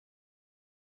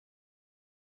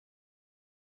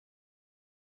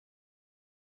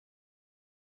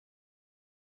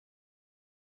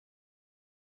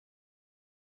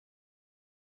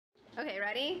Okay,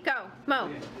 ready? Go. Mo.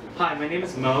 Hi, my name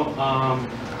is Mo.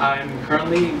 I'm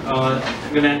currently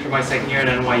going to enter my second year at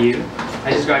NYU.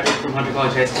 I just graduated from Hunter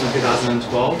College High School in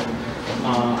 2012.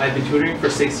 I've been tutoring for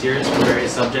 6 years for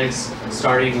various subjects,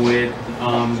 starting with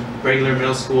regular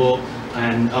middle school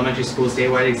and elementary school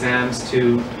statewide exams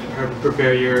to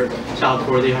prepare your child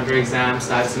for the Hunter exam,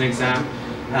 Stuyvesant exam,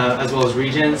 as well as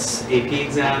Regents, AP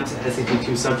exams, SAT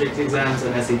 2 subject exams,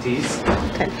 and SATs.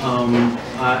 Okay.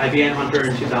 I began Hunter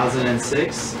in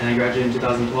 2006 and I graduated in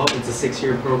 2012. It's a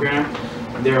 6-year program.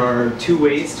 There are 2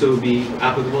 ways to be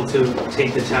applicable to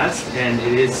take the test, and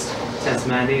it is test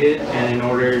mandated, and in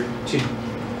order to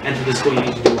enter the school you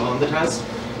need to do well on the test.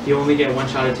 You only get 1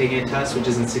 shot at taking a test, which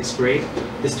is in 6th grade.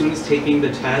 The students taking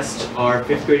the test are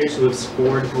 5th graders who have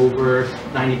scored over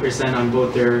 90% on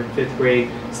both their 5th grade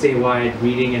statewide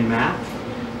reading and math.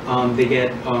 They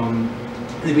get,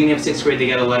 at the beginning of 6th grade, they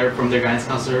get a letter from their guidance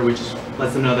counselor which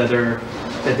lets them know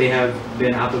that they have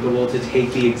been applicable to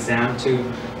take the exam to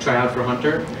try out for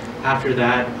Hunter. After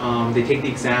that, they take the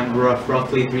exam.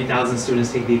 Roughly 3,000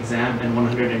 students take the exam and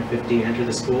 150 enter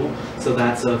the school. So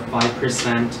that's a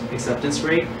 5% acceptance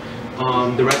rate.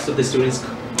 The rest of the students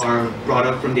are brought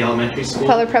up from the elementary school.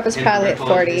 Color Prep is proudly at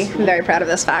 40. I'm very proud of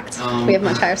this fact. We have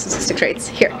much higher statistics rates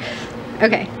here.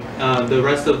 Okay. The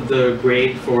rest of the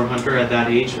grade for Hunter at that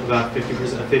age, about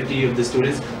 50 of the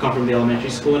students come from the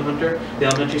elementary school in Hunter. The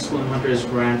elementary school in Hunter is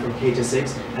ran from K to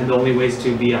 6, and the only ways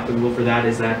to be applicable for that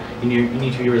is that you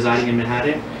need to be residing in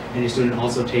Manhattan, and your student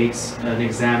also takes an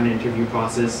exam and interview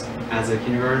process as a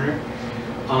kindergartner.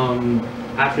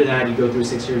 After that, you go through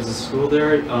 6 years of school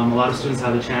there. A lot of students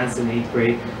have the chance in 8th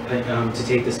grade to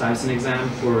take the Stuyvesant exam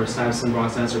for Stuyvesant,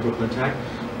 Bronx Science, or Brooklyn Tech.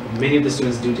 Many of the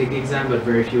students do take the exam, but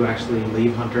very few actually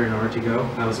leave Hunter in order to go.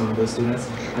 I was one of those students.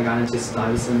 I got into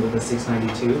Stuyvesant with a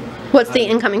 692. What's the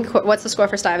incoming? What's the score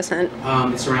for Stuyvesant?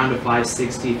 It's around a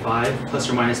 565, plus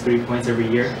or minus 3 points every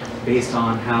year, based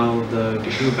on how the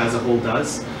group as a whole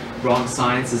does. Bronx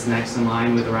Science is next in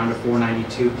line with around a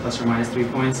 492, plus or minus 3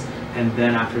 points, and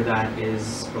then after that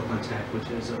is Brooklyn Tech, which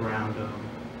is around,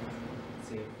 let's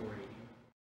say, 480.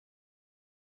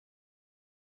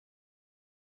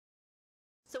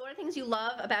 So what are things you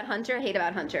love about Hunter, hate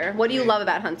about Hunter? What do you love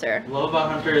about Hunter? Love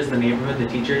about Hunter is the neighborhood, the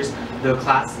teachers. The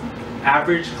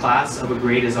average class of a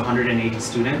grade is 180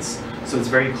 students, so it's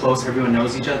very close. Everyone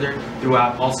knows each other.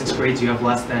 Throughout all 6 grades, you have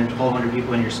less than 1,200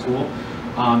 people in your school.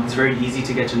 It's very easy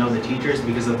to get to know the teachers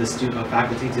because of the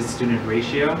faculty to student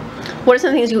ratio. What are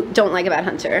some things you don't like about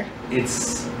Hunter?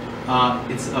 It's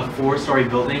a 4-story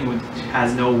building which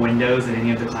has no windows in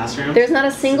any of the classrooms. There's not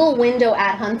a single window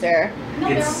at Hunter.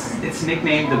 It's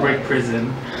nicknamed the Brick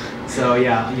Prison. So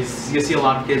yeah, you see a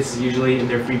lot of kids usually in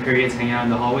their free periods hanging out in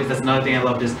the hallways. That's another thing I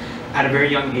loved is at a very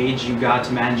young age you got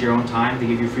to manage your own time. They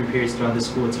give you free periods throughout the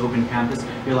school. It's open campus.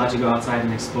 You're allowed to go outside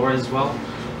and explore as well.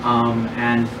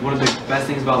 And one of the best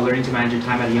things about learning to manage your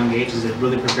time at a young age is it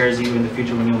really prepares you in the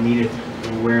future when you'll need it.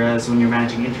 Whereas when you're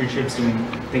managing internships, doing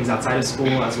things outside of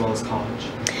school as well as college.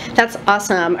 That's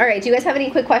awesome. All right, do you guys have any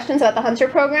quick questions about the Hunter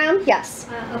program? Yes.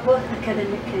 About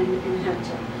academic in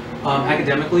Hunter?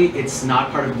 Academically, it's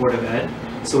not part of Board of Ed,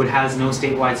 so it has no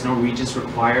statewide, no Regents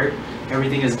required.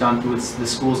 Everything is done through the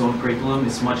school's own curriculum.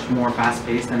 It's much more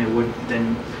fast-paced than it would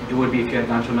be if you had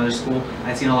gone to another school.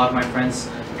 I've seen a lot of my friends,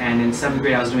 and in 7th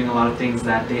grade I was doing a lot of things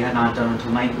that they had not done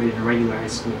until 9th grade in a regular high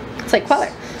school. It's like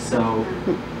Queller. So.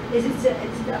 Is it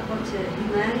about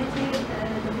humanity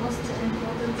the most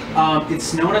important?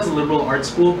 It's known as a liberal arts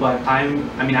school, but I'm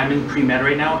in pre-med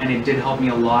right now, and it did help me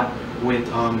a lot with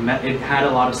it had a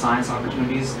lot of science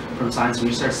opportunities from Science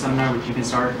Research Seminar, which you can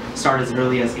start as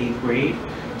early as 8th grade,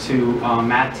 to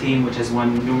math team, which has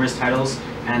won numerous titles,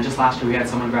 and just last year we had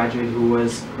someone graduate who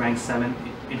was ranked 7th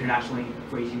internationally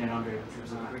for 18 and under.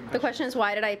 The question is,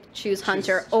 why did I choose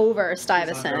Hunter over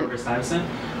Stuyvesant?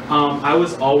 I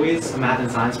was always a math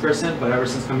and science person, but ever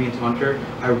since coming into Hunter,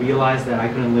 I realized that I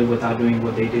couldn't live without doing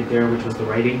what they did there, which was the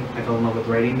writing. I fell in love with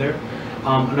writing there.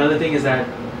 Another thing is that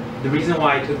the reason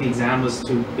why I took the exam was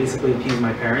to basically appease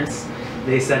my parents.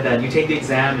 They said that you take the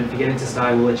exam, and if you get into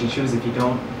Sty, we'll let you choose. If you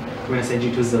don't, we're going to send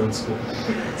you to a zone school.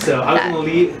 So I was going to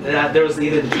leave. There was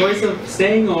either the choice of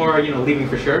staying or leaving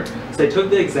for sure. So I took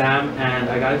the exam and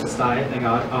I got into Sty, thank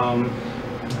God.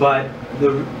 But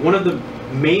one of the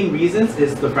main reasons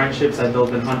is the friendships I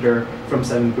built in Hunter from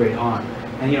 7th grade on.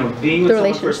 And being with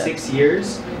someone for 6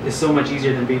 years is so much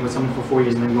easier than being with someone for 4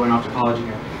 years and then going off to college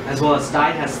again. As well as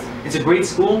Sty it's a great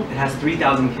school. It has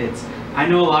 3,000 kids. I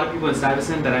know a lot of people in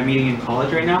Stuyvesant that I'm meeting in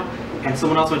college right now, and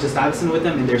someone else went to Stuyvesant with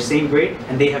them in their same grade,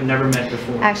 and they have never met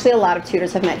before. Actually, a lot of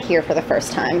tutors have met here for the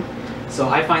first time. So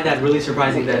I find that really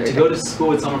surprising, that to go to school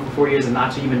with someone for 4 years and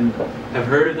not to even have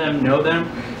heard of them, know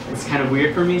them, it's kind of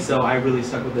weird for me. So I really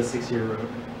stuck with the 6-year road.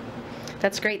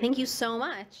 That's great. Thank you so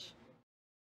much.